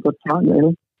have a good time,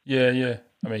 really. Yeah.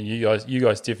 I mean, you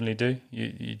guys definitely do.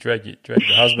 You drag your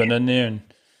husband in there, and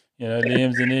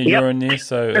Liam's in there, you're in there.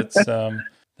 So it's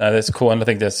that's cool, and I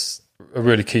think that's a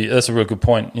really key. That's a real good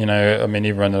point. I mean,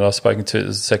 everyone that I've spoken to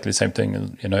is exactly the same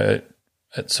thing.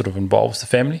 It sort of involves the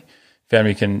family.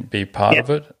 Family can be part of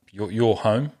it. Your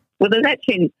home. Well, there's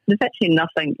actually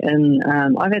nothing in.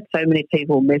 I've had so many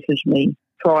people message me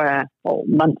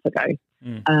months ago,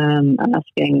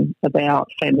 asking about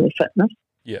family fitness.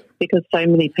 Yeah. Because so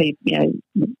many people,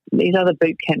 these other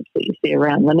boot camps that you see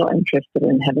around, they're not interested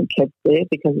in having kids there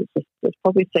because it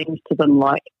probably seems to them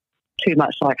like too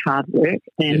much like hard work.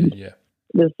 And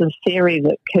there's this theory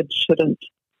that kids shouldn't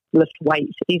lift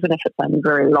weights, even if it's only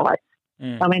very light.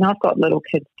 I mean, I've got little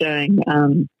kids doing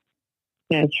 3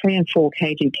 and 4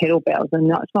 kg kettlebells,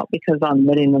 and it's not because I'm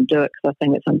letting them do it because I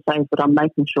think it's unsafe, but I'm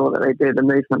making sure that they do the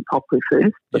movement properly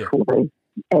first before they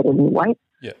add any weight.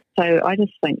 Yeah. So I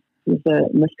just think there's a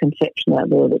misconception out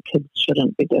there that kids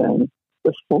shouldn't be doing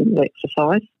this form of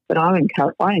exercise, but I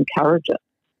encourage it.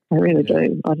 I really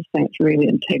do. I just think it's really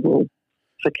integral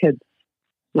for kids.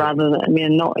 Rather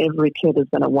than, not every kid is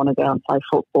going to want to go and play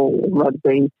football or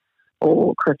rugby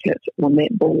or cricket or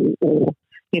netball or,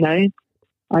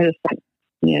 I just think,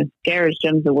 garage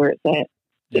gyms are where it's at,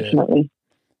 definitely.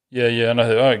 Yeah, and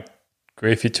I agree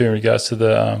with you too in regards to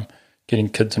the getting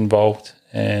kids involved.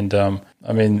 And,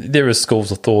 I mean, there are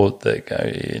schools of thought that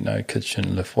go, kids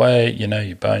shouldn't lift weight,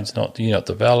 your bones you're not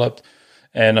developed.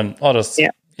 And I just,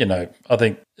 I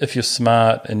think if you're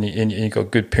smart and you've got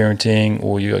good parenting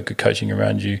or you've got good coaching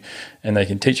around you and they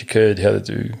can teach a kid how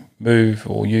to move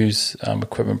or use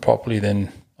equipment properly,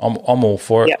 then I'm all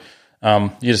for it.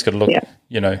 You just got to look,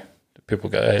 people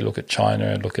go, hey, look at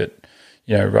China, look at,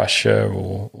 Russia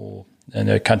or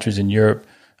countries in Europe.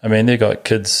 I mean, they've got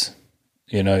kids,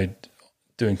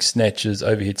 doing snatches,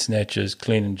 overhead snatches,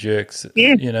 clean and jerks,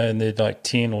 Yeah. and they're like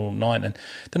 10 or 9, and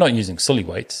they're not using silly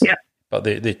weights, Yeah. but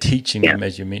they're teaching them,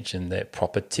 as you mentioned, that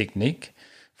proper technique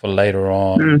for later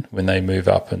on when they move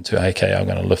up into, okay, I'm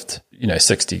going to lift,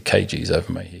 60 kgs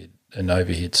over my head, an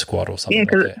overhead squat or something like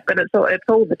that. But it's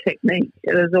all the technique.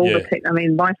 It is all the technique. I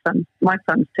mean, my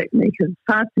son's technique is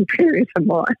far superior to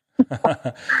mine.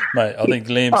 Mate, I think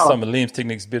some of Liam's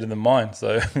technique's better than mine,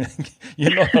 so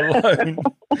you're not alone.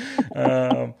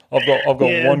 I've got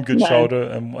one good shoulder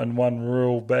and one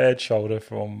real bad shoulder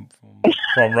from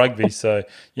rugby, so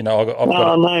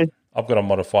I've got to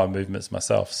modify movements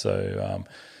myself. So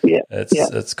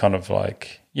it's kind of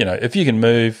like, if you can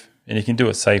move and you can do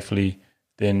it safely,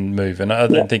 then move. And I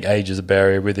don't think age is a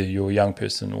barrier, whether you're a young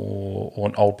person or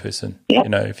an old person.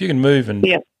 If you can move and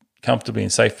comfortably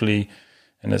and safely,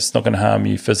 and it's not going to harm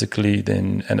you physically,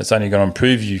 and it's only going to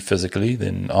improve you physically,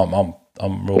 then I'm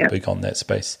real big on that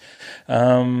space.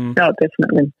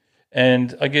 Definitely.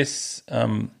 And I guess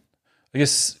kind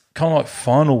of like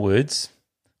final words.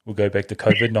 We'll go back to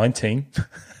COVID-19.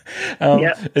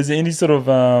 Is there any sort of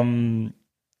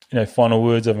final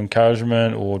words of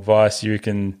encouragement or advice you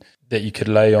reckon that you could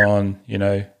lay on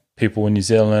people in New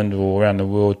Zealand or around the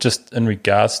world, just in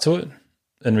regards to it?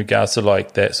 In regards to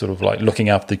like that sort of like looking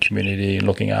after the community and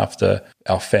looking after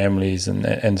our families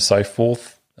and so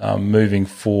forth, moving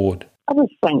forward? I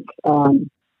just think,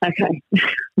 okay,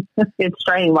 it's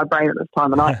straining my brain at this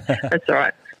time of night. That's all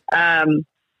right.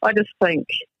 I just think,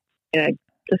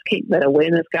 just keep that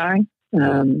awareness going.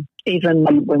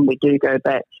 Even when we do go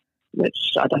back,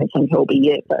 which I don't think it'll be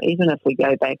yet, but even if we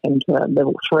go back into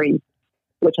level 3,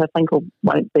 which I think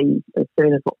won't be as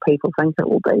soon as what people think it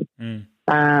will be.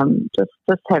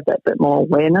 Just have that bit more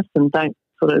awareness and don't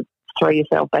sort of throw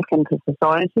yourself back into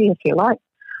society, if you like.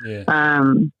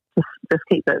 Just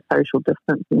keep that social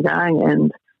distancing going.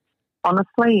 And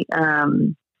honestly,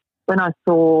 when I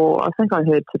think I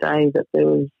heard today that there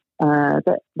was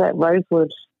that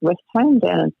Rosewood rest home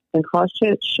down in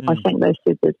Christchurch, I think they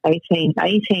said there's 18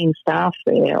 staff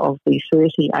there of the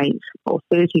 38 or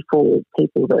 34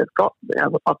 people that have got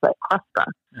of that cluster.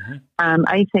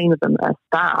 18 of them are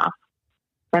staff.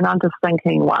 And I'm just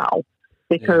thinking, wow,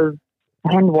 because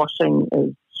hand washing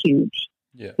is huge.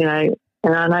 And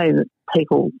I know that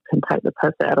people can take the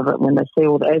piss out of it when they see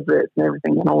all the adverts and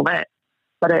everything and all that.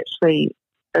 But actually,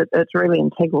 it's really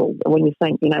integral when you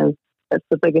think, it's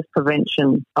the biggest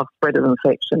prevention of spread of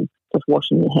infection, just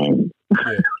washing your hands.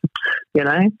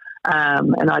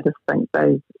 And I just think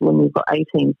when you've got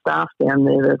 18 staff down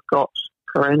there that've got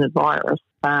coronavirus,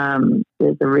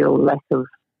 there's a real lack of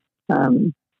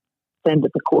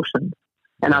standard precautions.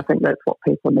 And I think that's what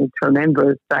people need to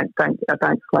remember is don't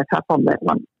slack up on that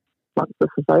once this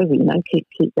is over. Keep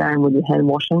going with your hand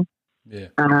washing.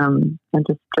 And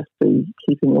just be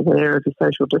keeping aware of your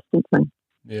social distancing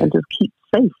and just keep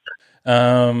safe.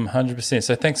 100%.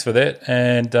 So thanks for that.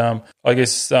 And I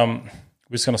guess we're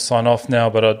just going to sign off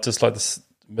now, but I'd just like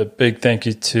a big thank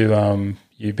you to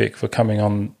you, Beck, for coming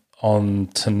on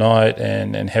tonight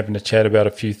and having a chat about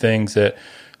a few things that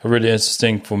are really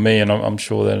interesting for me, and I'm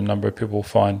sure that a number of people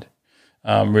find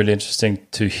really interesting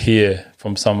to hear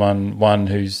from someone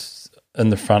who's in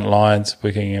the front lines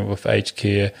working with aged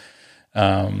care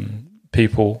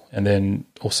people, and then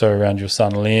also around your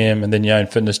son Liam, and then your own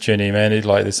fitness journey, man.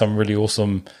 There's some really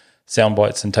awesome sound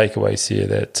bites and takeaways here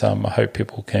that I hope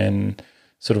people can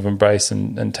sort of embrace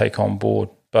and take on board.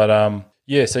 But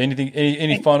so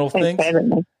any final things?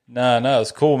 No,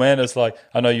 it's cool, man. It's like,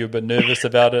 I know you're a bit nervous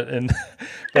about it,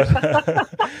 but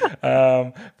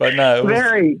no, it was,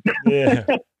 very.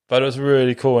 But it was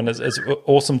really cool, and it's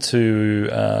awesome to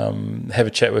have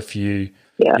a chat with you.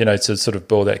 To sort of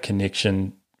build that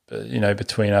connection,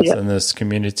 between us and this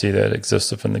community that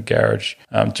exists within the garage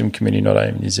gym community, not only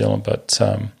in New Zealand but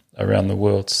around the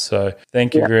world. So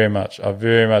thank you very much. I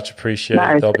very much appreciate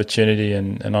the opportunity,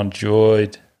 and I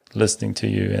enjoyed listening to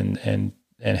you and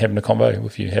having a convo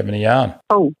with you, having a yarn.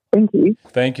 Oh, thank you.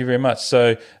 Thank you very much.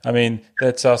 So,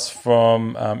 that's us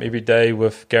from Every Day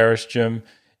with Garage Gym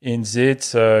NZ.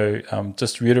 So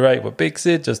just to reiterate what Beck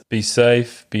said, just be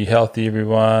safe, be healthy,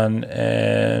 everyone,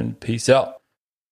 and peace out.